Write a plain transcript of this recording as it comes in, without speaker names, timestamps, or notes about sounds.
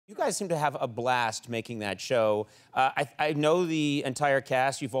You guys seem to have a blast making that show. I know the entire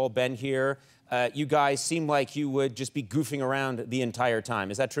cast. You've all been here. You guys seem like you would just be goofing around the entire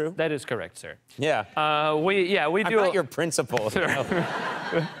time. Is that true? That is correct, sir. Yeah. We do. I'm not your principal. Sure.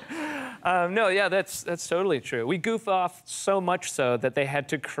 No, yeah, that's totally true. We goof off so much so that they had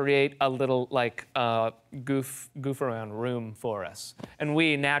to create a little like goof around room for us, and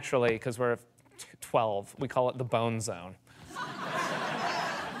we naturally, because we're 12, we call it the bone zone.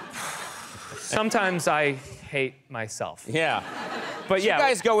 Sometimes I hate myself. Yeah. But yeah, you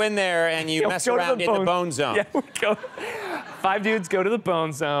guys go in there and you mess around in the bone zone. Yeah, we go. 5 dudes go to the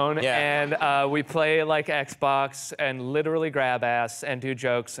bone zone, and we play like Xbox and literally grab ass and do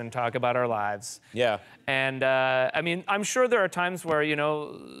jokes and talk about our lives. Yeah. And I mean, I'm sure there are times where, you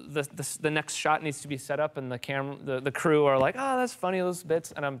know, the next shot needs to be set up and the crew are like, oh, that's funny, those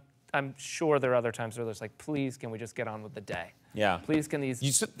bits. And I'm sure there are other times where there's like, please, can we just get on with the day? Yeah. Please, can these...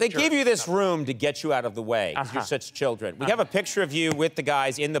 They gave you this room to get you out of the way, because you're such children. We have a picture of you with the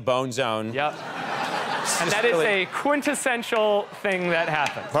guys in the bone zone. Yep. And that is a quintessential thing that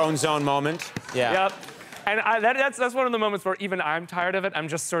happens. Bone zone moment. Yeah. Yep. And that's one of the moments where even I'm tired of it. I'm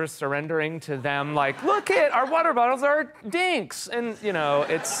just sort of surrendering to them, like, look at our water bottles are dinks. And, you know,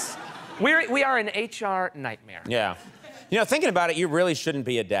 we are an HR nightmare. Yeah. You know, thinking about it, you really shouldn't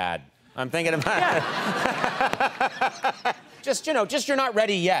be a dad. I'm thinking about it. Just, you know, you're not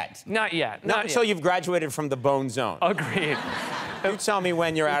ready yet. Not yet. Not until you've graduated from the bone zone. Agreed. You tell me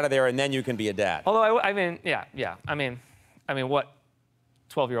when you're out of there, and then you can be a dad. Although, I mean, yeah. I mean, what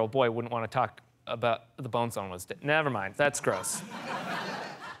 12-year-old boy wouldn't want to talk about the bone zone was? Never mind. That's gross.